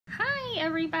Hi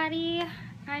everybody,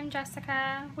 I'm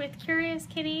Jessica with Curious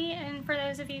Kitty, and for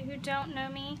those of you who don't know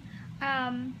me,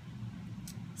 I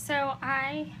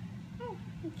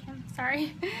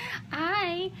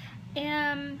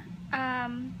am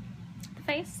I'm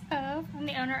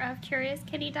the owner of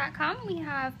CuriousKitty.com. We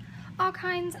have all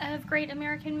kinds of great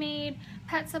American-made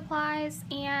pet supplies,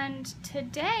 and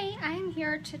today I'm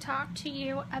here to talk to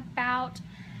you about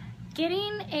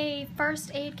getting a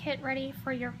first aid kit ready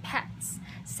for your pets.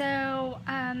 So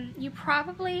you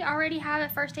probably already have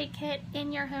a first aid kit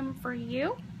in your home for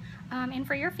you and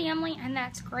for your family, and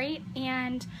that's great.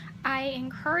 And I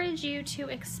encourage you to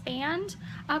expand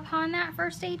upon that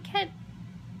first aid kit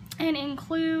and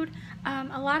include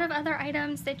a lot of other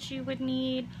items that you would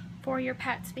need for your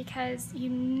pets, because you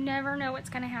never know what's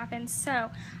going to happen.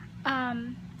 So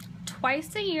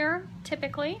twice a year,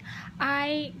 typically,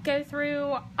 I go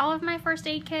through all of my first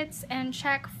aid kits and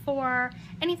check for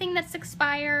anything that's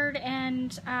expired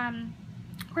and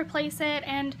replace it.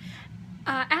 And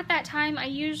at that time, I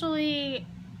usually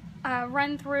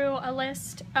run through a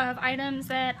list of items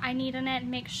that I need in it and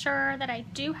make sure that I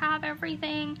do have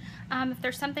everything. If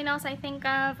there's something else I think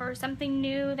of or something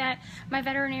new that my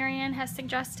veterinarian has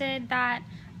suggested that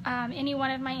any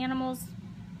one of my animals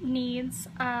needs,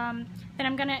 then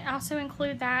I'm going to also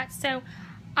include that. So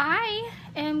I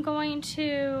am going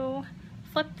to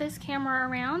flip this camera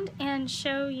around and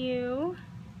show you,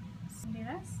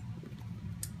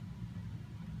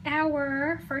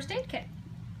 our first aid kit.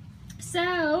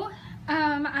 So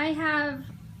I have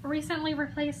recently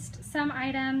replaced some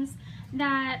items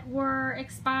that were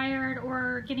expired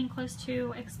or getting close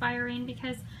to expiring,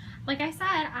 because like I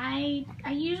said, I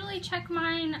usually check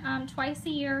mine twice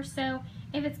a year. So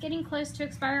if it's getting close to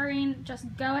expiring, just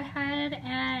go ahead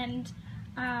and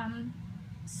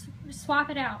swap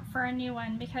it out for a new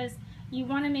one, because you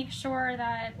want to make sure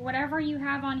that whatever you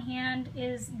have on hand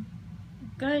is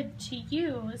good to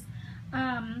use.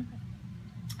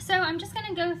 So I'm just going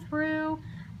to go through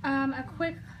a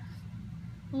quick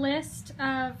list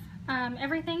of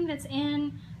everything that's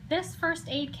in this first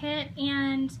aid kit,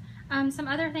 and some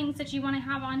other things that you want to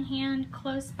have on hand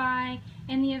close by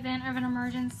in the event of an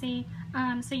emergency.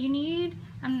 So you need,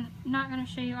 I'm not going to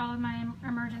show you all of my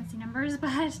emergency numbers,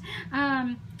 but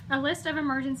a list of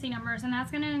emergency numbers, and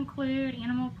that's going to include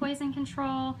animal poison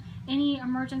control, any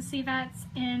emergency vets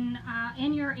in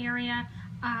your area.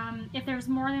 If there's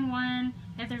more than one,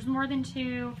 if there's more than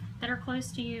two that are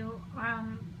close to you,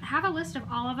 have a list of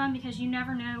all of them, because you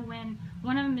never know when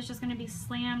one of them is just going to be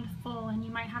slammed full and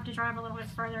you might have to drive a little bit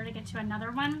further to get to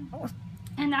another one.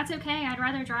 And that's okay. I'd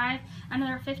rather drive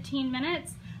another 15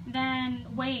 minutes than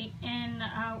wait in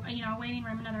a waiting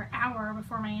room another hour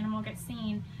before my animal gets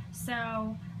seen.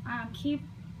 So keep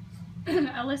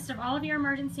a list of all of your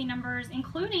emergency numbers,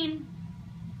 including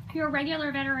your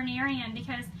regular veterinarian,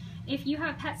 because if you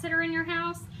have a pet sitter in your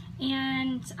house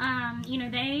and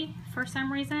they, for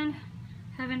some reason,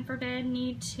 heaven forbid,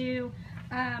 need to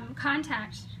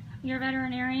contact your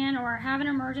veterinarian or have an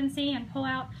emergency and pull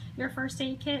out your first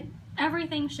aid kit,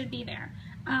 everything should be there.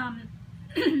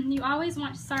 You always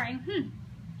want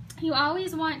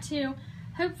to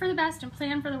hope for the best and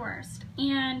plan for the worst,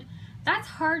 and that's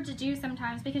hard to do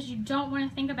sometimes because you don't want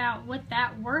to think about what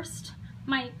that worst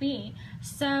might be.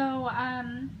 So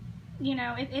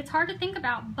it's hard to think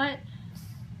about, but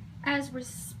as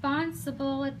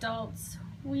responsible adults,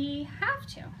 we have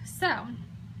to. So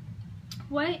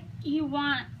what you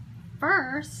want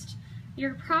first,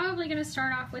 you're probably going to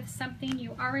start off with something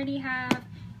you already have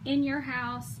in your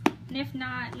house, and if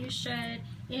not, you should,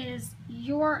 is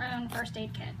your own first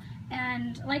aid kit.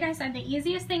 And like I said, the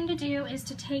easiest thing to do is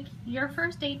to take your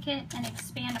first aid kit and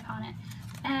expand upon it.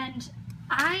 And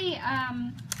I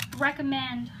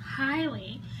recommend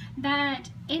highly that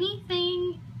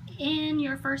anything in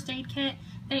your first aid kit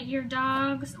that your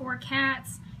dogs or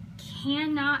cats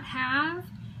cannot have,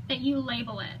 that you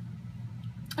label it.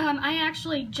 I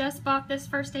actually just bought this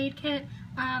first aid kit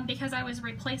because I was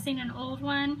replacing an old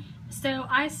one, so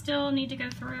I still need to go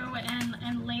through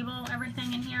and label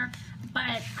everything in here,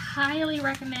 but highly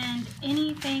recommend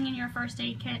anything in your first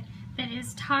aid kit that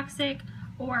is toxic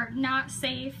or not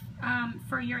safe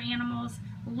for your animals,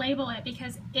 label it,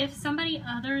 because if somebody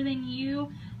other than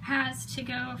you has to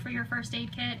go for your first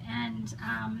aid kit and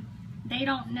they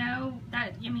don't know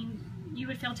that, you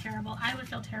would feel terrible. I would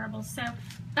feel terrible. So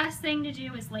best thing to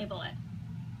do is label it.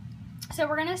 So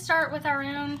we're going to start with our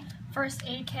own first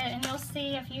aid kit, and you'll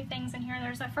see a few things in here.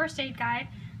 There's a first aid guide.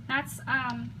 That's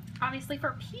obviously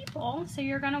for people, so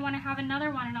you're going to want to have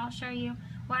another one, and I'll show you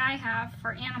what I have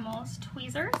for animals.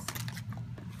 Tweezers.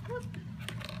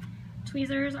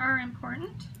 Tweezers are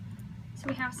important. So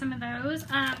we have some of those.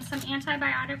 Some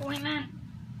antibiotic ointment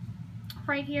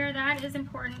right here. That is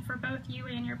important for both you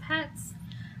and your pets.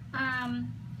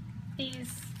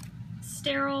 These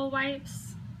sterile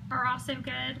wipes are also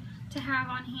good to have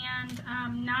on hand.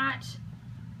 Not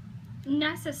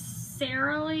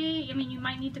necessarily, I mean, you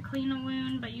might need to clean a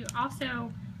wound, but you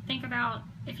also think about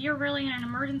if you're really in an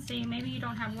emergency, maybe you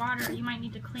don't have water, you might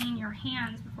need to clean your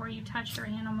hands before you touch your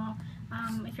animal,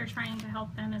 if you're trying to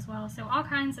help them as well. So all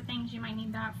kinds of things you might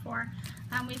need that for.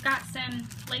 We've got some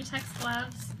latex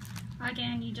gloves.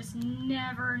 Again, you just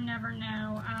never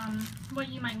know what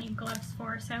you might need gloves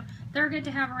for, so they're good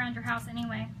to have around your house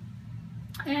anyway.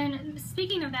 And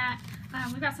speaking of that,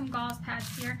 we've got some gauze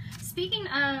pads here. Speaking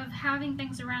of having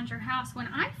things around your house, when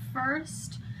I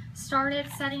first started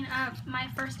setting up my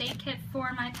first aid kit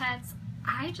for my pets,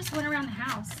 I just went around the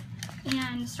house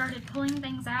and started pulling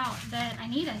things out that I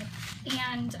needed.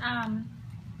 And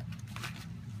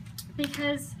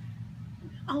because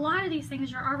a lot of these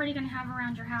things you're already going to have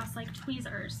around your house, like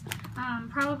tweezers,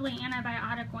 probably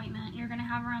antibiotic ointment you're going to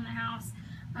have around the house.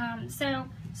 So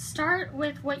start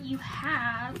with what you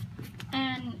have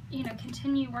and, you know,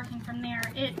 continue working from there.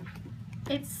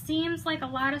 It seems like a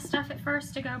lot of stuff at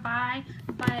first to go buy,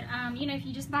 but you know, if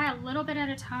you just buy a little bit at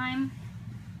a time,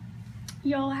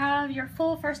 you'll have your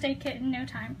full first aid kit in no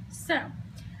time. So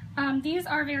these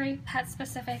are very pet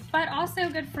specific, but also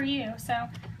good for you. So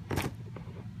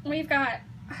we've got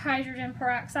hydrogen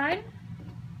peroxide.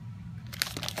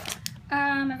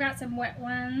 I've got some wet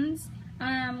ones,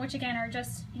 which again are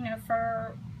just, you know,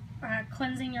 for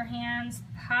cleansing your hands,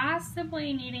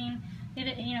 possibly needing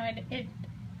it. You know, it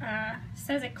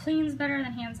says it cleans better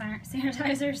than hand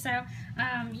sanitizer, so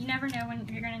you never know when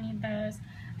you're going to need those.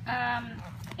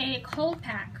 A cold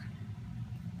pack.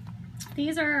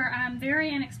 These are very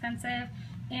inexpensive,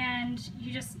 and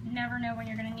you just never know when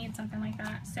you're going to need something like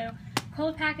that. So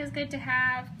cold pack is good to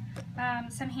have.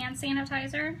 Some hand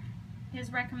sanitizer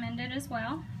is recommended as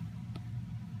well.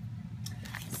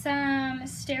 Some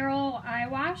sterile eye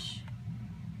wash.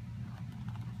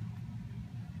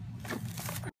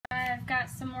 I've got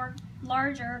some more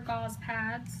larger gauze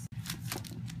pads.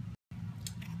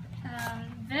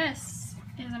 This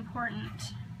is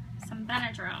important, some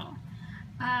Benadryl.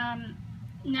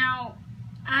 Now,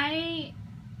 I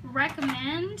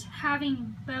recommend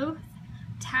having both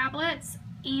tablets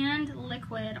and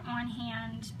liquid on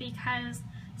hand because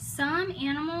some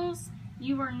animals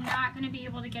you are not going to be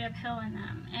able to get a pill in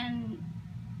them, and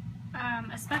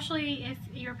especially if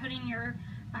you're putting your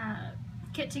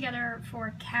kit together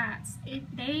for cats,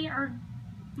 they are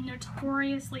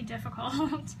notoriously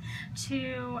difficult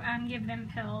to give them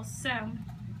pills. So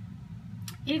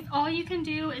if all you can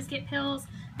do is get pills,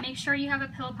 make sure you have a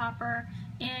pill popper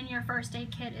in your first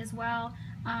aid kit as well,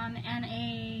 and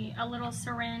a little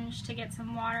syringe to get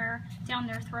some water down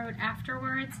their throat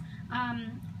afterwards.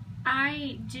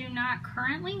 I do not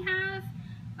currently have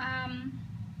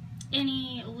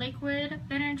any liquid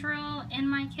Benadryl in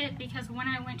my kit because when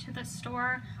I went to the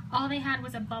store, all they had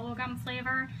was a bubblegum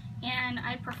flavor, and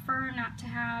I prefer not to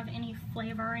have any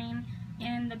flavoring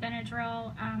in the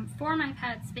Benadryl for my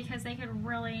pets because they could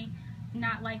really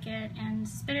not like it and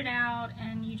spit it out,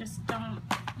 and you just don't,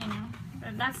 you know,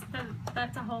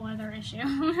 that's a whole other issue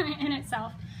in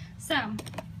itself. So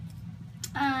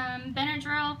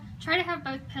Benadryl, try to have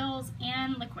both pills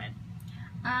and liquid.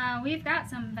 We've got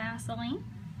some Vaseline.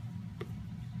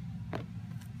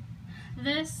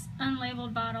 This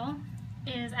unlabeled bottle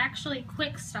is actually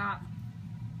Quick Stop,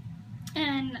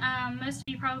 and most of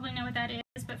you probably know what that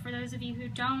is, but for those of you who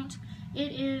don't,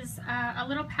 it is a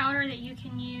little powder that you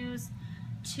can use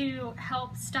to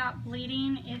help stop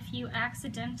bleeding if you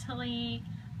accidentally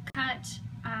cut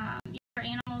your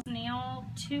animal's nail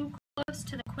too close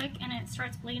to the quick and it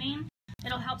starts bleeding.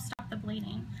 It'll help stop the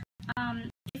bleeding.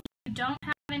 If you don't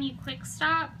have any Quick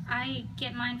Stop, I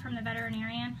get mine from the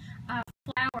veterinarian.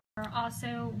 Flour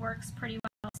also works pretty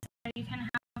well. So you can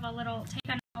have a little, take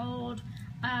an old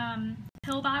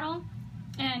pill bottle,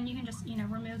 and you can just, you know,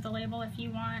 remove the label if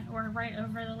you want, or write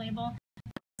over the label.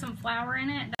 Put some flour in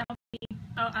it. That'll be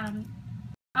almost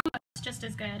just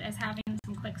as good as having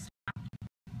some Quick Stop.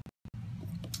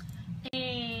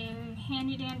 A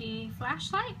handy dandy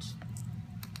flashlight.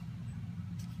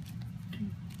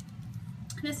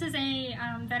 This is a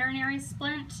veterinary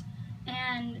splint,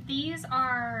 and these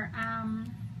are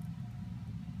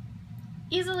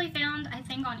easily found, I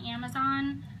think, on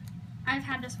Amazon. I've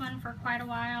had this one for quite a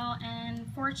while and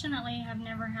fortunately have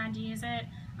never had to use it.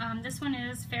 This one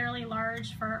is fairly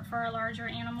large for a larger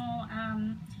animal,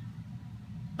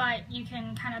 but you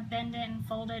can kind of bend it and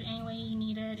fold it any way you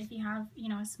need it if you have, you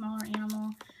know, a smaller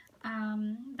animal.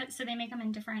 But so they make them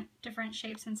in different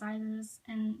shapes and sizes,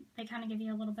 and they kind of give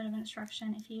you a little bit of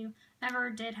instruction if you ever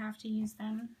did have to use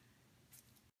them.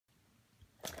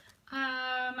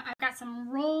 I've got some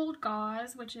rolled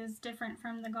gauze, which is different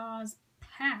from the gauze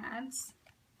pads.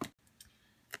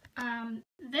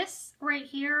 This right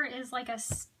here is like a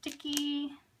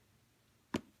sticky,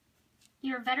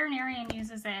 your veterinarian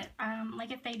uses it,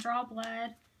 like if they draw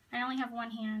blood. I only have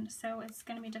one hand, so it's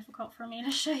going to be difficult for me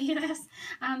to show you this,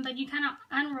 but you kind of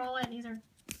unroll it. These are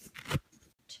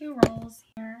 2 rolls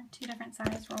here, 2 different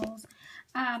size rolls.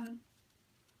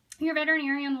 Your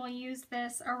veterinarian will use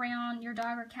this around your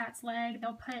dog or cat's leg.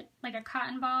 They'll put like a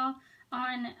cotton ball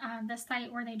on the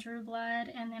site where they drew blood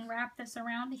and then wrap this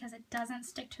around because it doesn't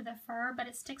stick to the fur, but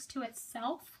it sticks to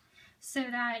itself so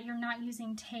that you're not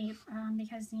using tape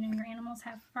because, you know, your animals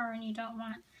have fur and you don't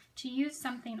want to use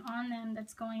something on them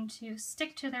that's going to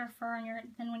stick to their fur, and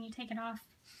then when you take it off,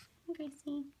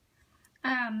 Gracie,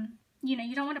 you know,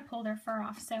 you don't want to pull their fur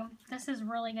off. So this is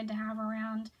really good to have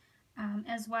around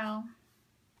as well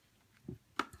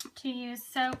to use.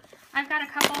 So I've got a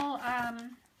couple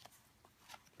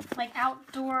like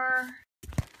outdoor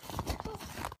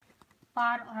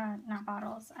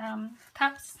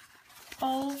cups,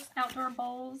 bowls, outdoor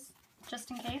bowls,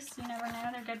 just in case. You never know.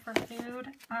 They're good for food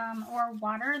or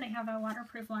water. They have a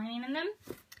waterproof lining in them.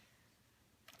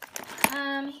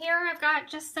 Here I've got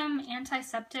just some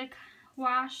antiseptic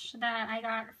wash that I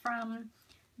got from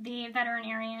the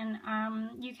veterinarian.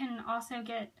 You can also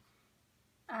get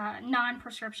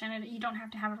non-prescription. You don't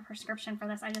have to have a prescription for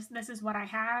this. This is what I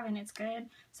have and it's good.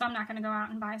 So I'm not going to go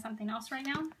out and buy something else right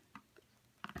now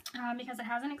because it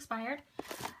hasn't expired.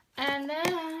 And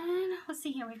then, let's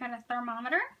see here, we've got a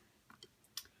thermometer.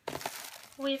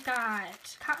 We've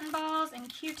got cotton balls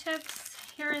and Q-tips.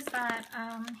 Here is that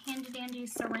handy dandy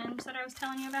syringe that I was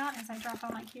telling you about as I drop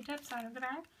all my Q-tips out of the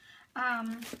bag. Let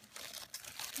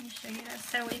me show you this.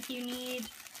 So if you need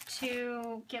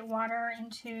to get water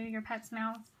into your pet's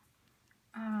mouth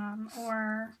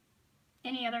or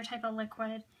any other type of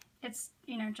liquid, it's,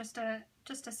 you know, just a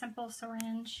simple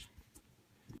syringe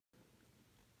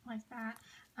like that.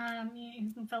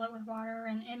 You can fill it with water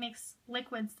and it makes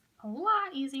liquids a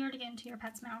lot easier to get into your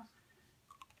pet's mouth.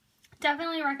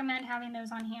 Definitely recommend having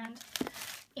those on hand.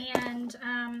 And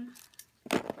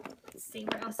let's see,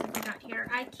 what else have we got here?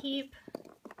 I keep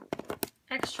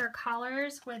extra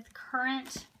collars with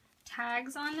current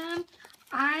tags on them.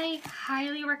 I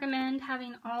highly recommend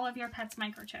having all of your pets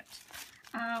microchipped.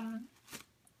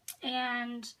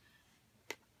 And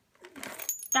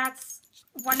that's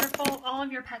wonderful. All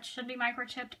of your pets should be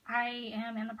microchipped. I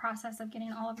am in the process of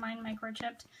getting all of mine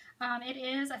microchipped. It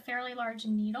is a fairly large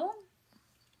needle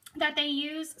that they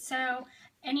use, so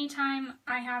anytime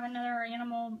I have another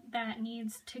animal that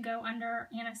needs to go under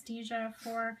anesthesia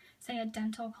for, say, a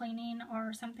dental cleaning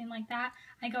or something like that,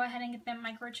 I go ahead and get them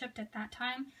microchipped at that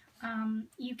time.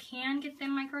 You can get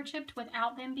them microchipped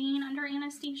without them being under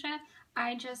anesthesia.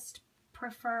 I just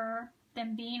prefer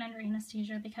them being under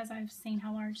anesthesia because I've seen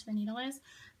how large the needle is.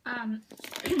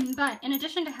 But in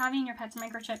addition to having your pets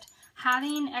microchipped,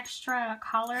 having extra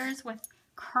collars with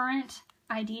current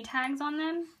ID tags on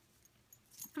them,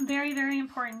 very, very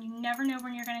important. You never know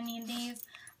when you're going to need these.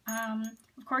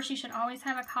 Of course, you should always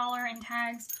have a collar and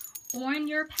tags on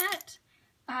your pet,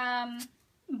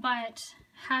 but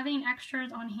having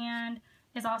extras on hand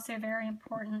is also very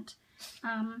important.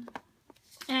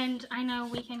 And I know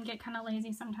we can get kind of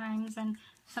lazy sometimes, and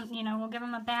you know, we'll give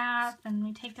them a bath and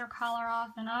we take their collar off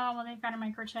and, oh, well, they've got a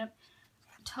microchip.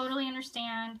 Totally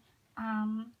understand.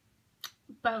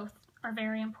 Both are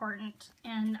very important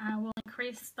and will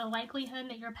increase the likelihood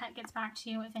that your pet gets back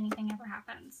to you if anything ever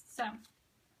happens. So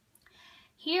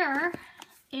here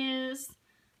is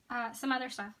some other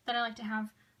stuff that I like to have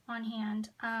on hand.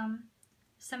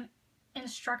 Some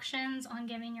instructions on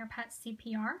giving your pet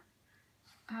CPR.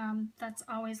 That's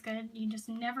always good. You just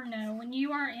never know. When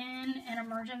you are in an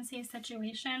emergency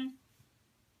situation,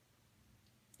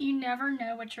 you never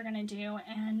know what you're going to do,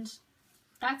 and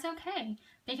that's okay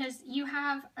because you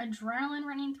have adrenaline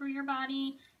running through your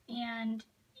body and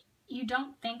you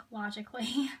don't think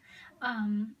logically.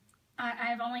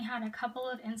 I've only had a couple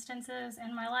of instances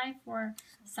in my life where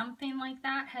something like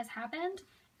that has happened,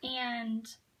 and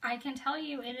I can tell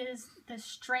you it is the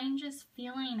strangest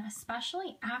feeling,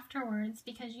 especially afterwards,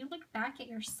 because you look back at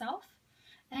yourself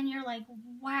and you're like,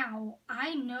 wow,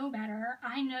 I know better.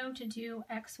 I know to do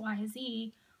X, Y,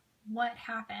 Z. What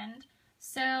happened?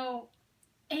 So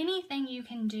anything you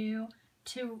can do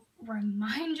to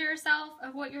remind yourself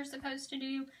of what you're supposed to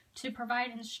do, to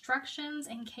provide instructions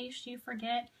in case you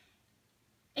forget,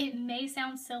 It may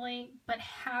sound silly, but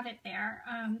have it there.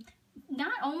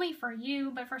 Not only for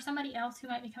you, but for somebody else who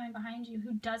might be coming behind you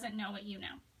who doesn't know what you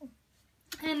know.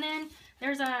 And then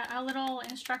there's a little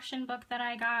instruction book that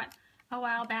I got a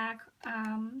while back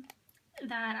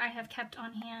that I have kept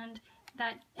on hand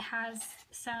that has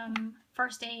some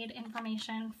first aid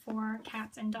information for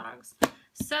cats and dogs.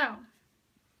 So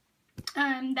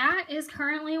that is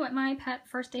currently what my pet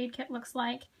first aid kit looks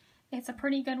like. It's a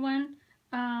pretty good one.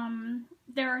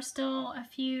 There are still a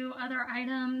few other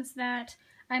items that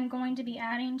I'm going to be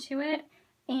adding to it,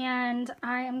 and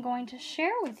I am going to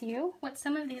share with you what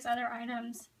some of these other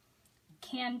items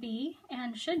can be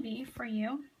and should be for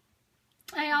you.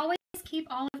 I always keep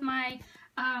all of my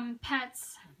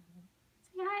pets.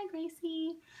 Say hi,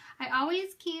 Gracie. I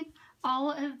always keep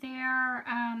all of their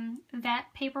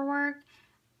vet paperwork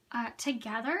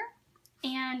together,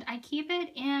 and I keep it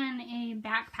in a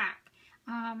backpack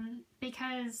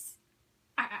because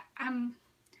I'm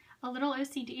a little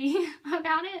OCD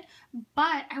about it,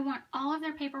 but I want all of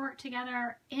their paperwork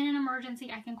together in an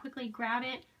emergency. I can quickly grab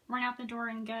it, run out the door,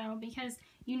 and go, because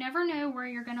you never know where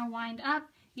you're going to wind up.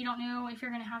 You don't know if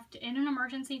you're going to have to, in an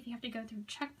emergency, if you have to go through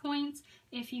checkpoints,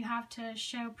 if you have to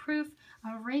show proof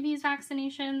of rabies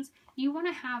vaccinations. You want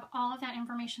to have all of that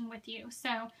information with you.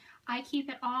 So I keep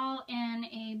it all in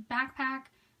a backpack,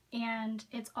 and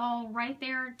it's all right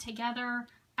there together.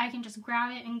 I can just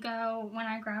grab it and go when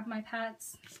I grab my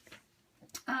pets.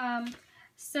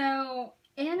 So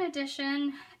in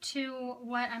addition to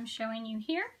what I'm showing you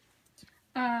here,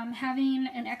 having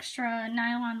an extra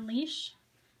nylon leash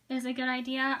is a good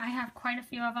idea. I have quite a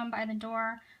few of them by the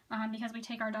door because we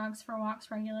take our dogs for walks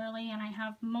regularly, and I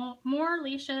have more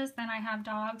leashes than I have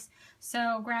dogs,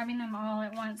 so grabbing them all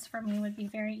at once for me would be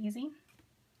very easy.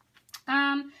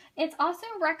 It's also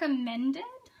recommended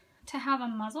to have a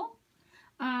muzzle.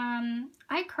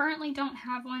 I currently don't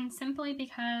have one simply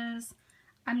because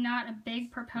I'm not a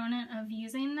big proponent of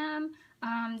using them.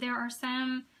 There are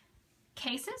some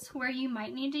cases where you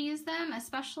might need to use them,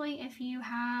 especially if you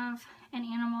have an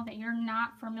animal that you're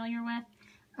not familiar with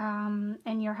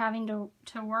and you're having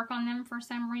to work on them for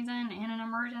some reason in an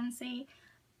emergency.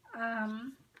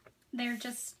 They're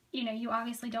just, you know, you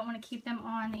obviously don't want to keep them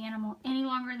on the animal any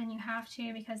longer than you have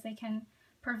to, because they can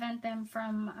prevent them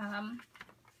from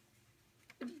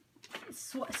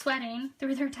sweating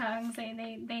through their tongues. They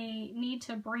need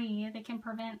to breathe. They can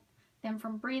prevent them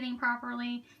from breathing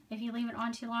properly if you leave it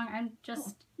on too long. I'm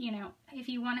just, you know, if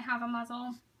you want to have a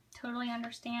muzzle, totally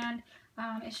understand.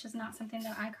 It's just not something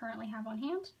that I currently have on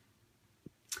hand.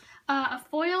 A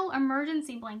foil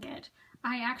emergency blanket.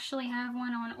 I actually have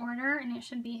one on order, and it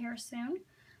should be here soon.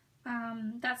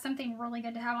 That's something really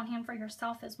good to have on hand for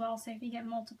yourself as well, so if you get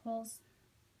multiples,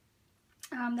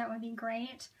 that would be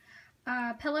great.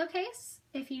 Pillowcase,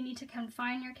 if you need to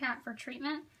confine your cat for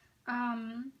treatment.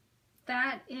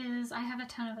 That is, I have a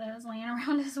ton of those laying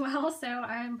around as well, so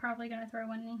I'm probably going to throw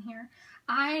one in here.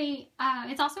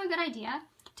 It's also a good idea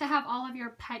to have all of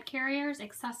your pet carriers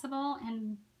accessible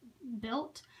and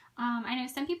built. I know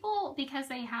some people, because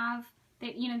they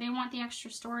want the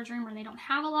extra storage room, or they don't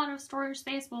have a lot of storage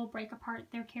space, will break apart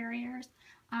their carriers.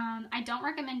 I don't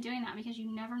recommend doing that because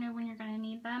you never know when you're going to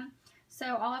need them.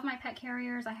 So all of my pet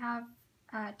carriers, I have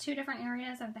 2 different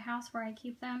areas of the house where I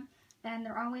keep them, and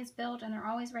they're always built and they're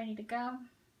always ready to go.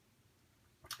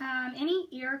 Any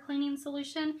ear cleaning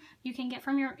solution you can get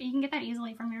that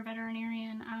easily from your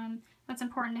veterinarian. That's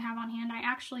important to have on hand. I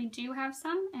actually do have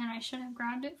some, and I should have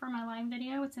grabbed it for my live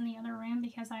video. It's in the other room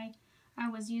because I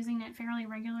was using it fairly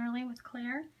regularly with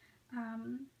Claire.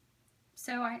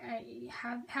 So I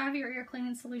have your ear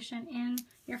cleaning solution in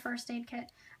your first aid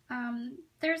kit.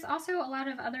 There's also a lot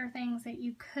of other things that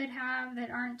you could have that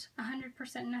aren't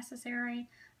 100% necessary.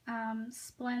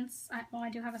 Splints, I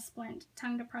do have a splint,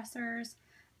 tongue depressors,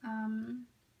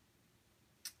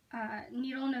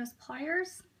 needle nose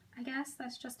pliers, I guess,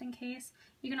 that's just in case.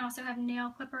 You can also have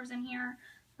nail clippers in here.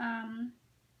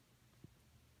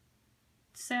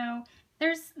 So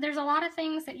there's a lot of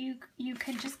things that you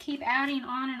could just keep adding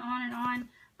on and on and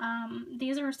on.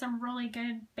 These are some really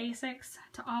good basics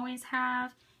to always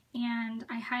have, and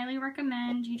I highly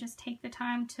recommend you just take the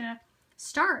time to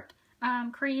start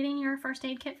creating your first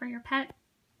aid kit for your pet.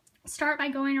 Start by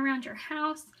going around your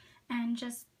house and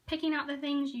just picking out the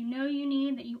things you know you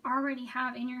need that you already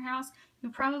have in your house.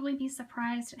 You'll probably be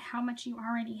surprised at how much you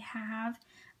already have.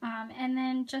 And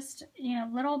then just, you know,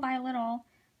 little by little,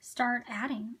 start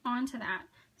adding onto that.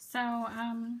 So,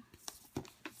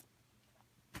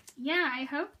 yeah, I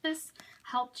hope this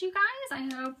helped you guys.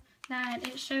 I hope that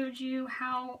it showed you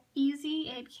how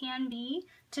easy it can be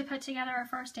to put together a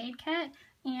first aid kit.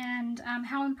 and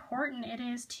how important it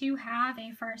is to have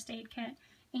a first aid kit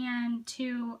and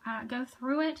to go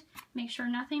through it, make sure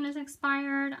nothing is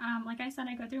expired. Like I said,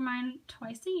 I go through mine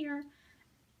twice a year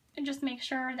and just make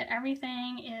sure that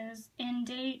everything is in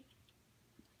date,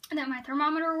 that my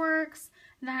thermometer works,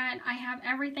 that I have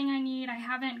everything I need. I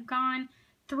haven't gone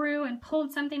through and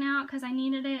pulled something out because I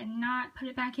needed it and not put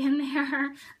it back in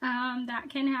there. That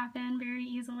can happen very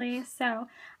easily. So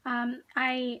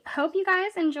I hope you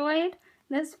guys enjoyed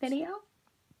this video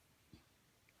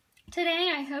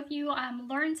today. I hope you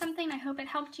learned something. I hope it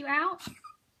helped you out.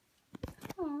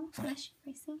 Oh, bless you,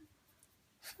 Gracie.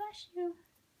 Bless you.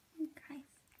 Okay.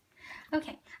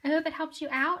 Okay, I hope it helped you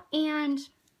out, and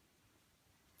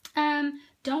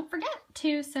don't forget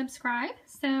to subscribe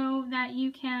so that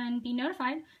you can be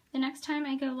notified the next time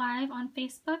I go live on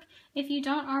Facebook. If you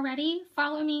don't already,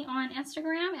 follow me on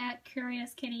Instagram at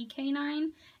CuriousKittyK9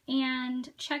 and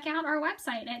check out our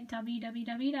website at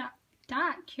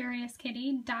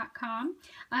www.CuriousKitty.com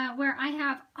where I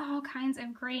have all kinds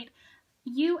of great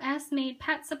US-made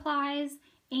pet supplies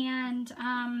and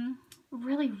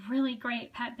really, really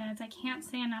great pet beds. I can't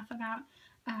say enough about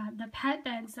the pet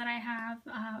beds that I have,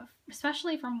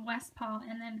 especially from Westpaw,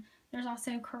 and then there's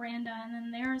also Coranda, and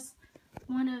then there's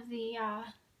one of the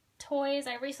toys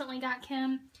I recently got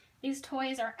Kim. These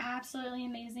toys are absolutely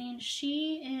amazing.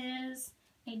 She is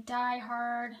a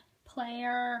die-hard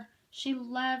player. She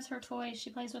loves her toys. She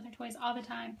plays with her toys all the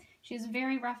time. She's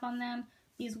very rough on them.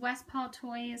 These Westpaw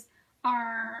toys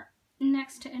are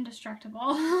next to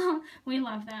indestructible. We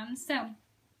love them. So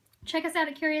check us out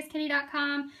at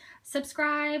CuriousKitty.com.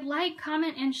 Subscribe, like,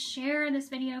 comment, and share this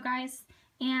video, guys.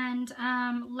 And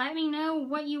let me know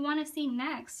what you want to see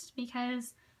next,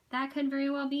 because that could very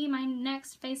well be my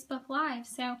next Facebook Live.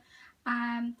 So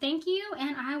thank you,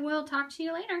 and I will talk to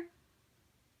you later.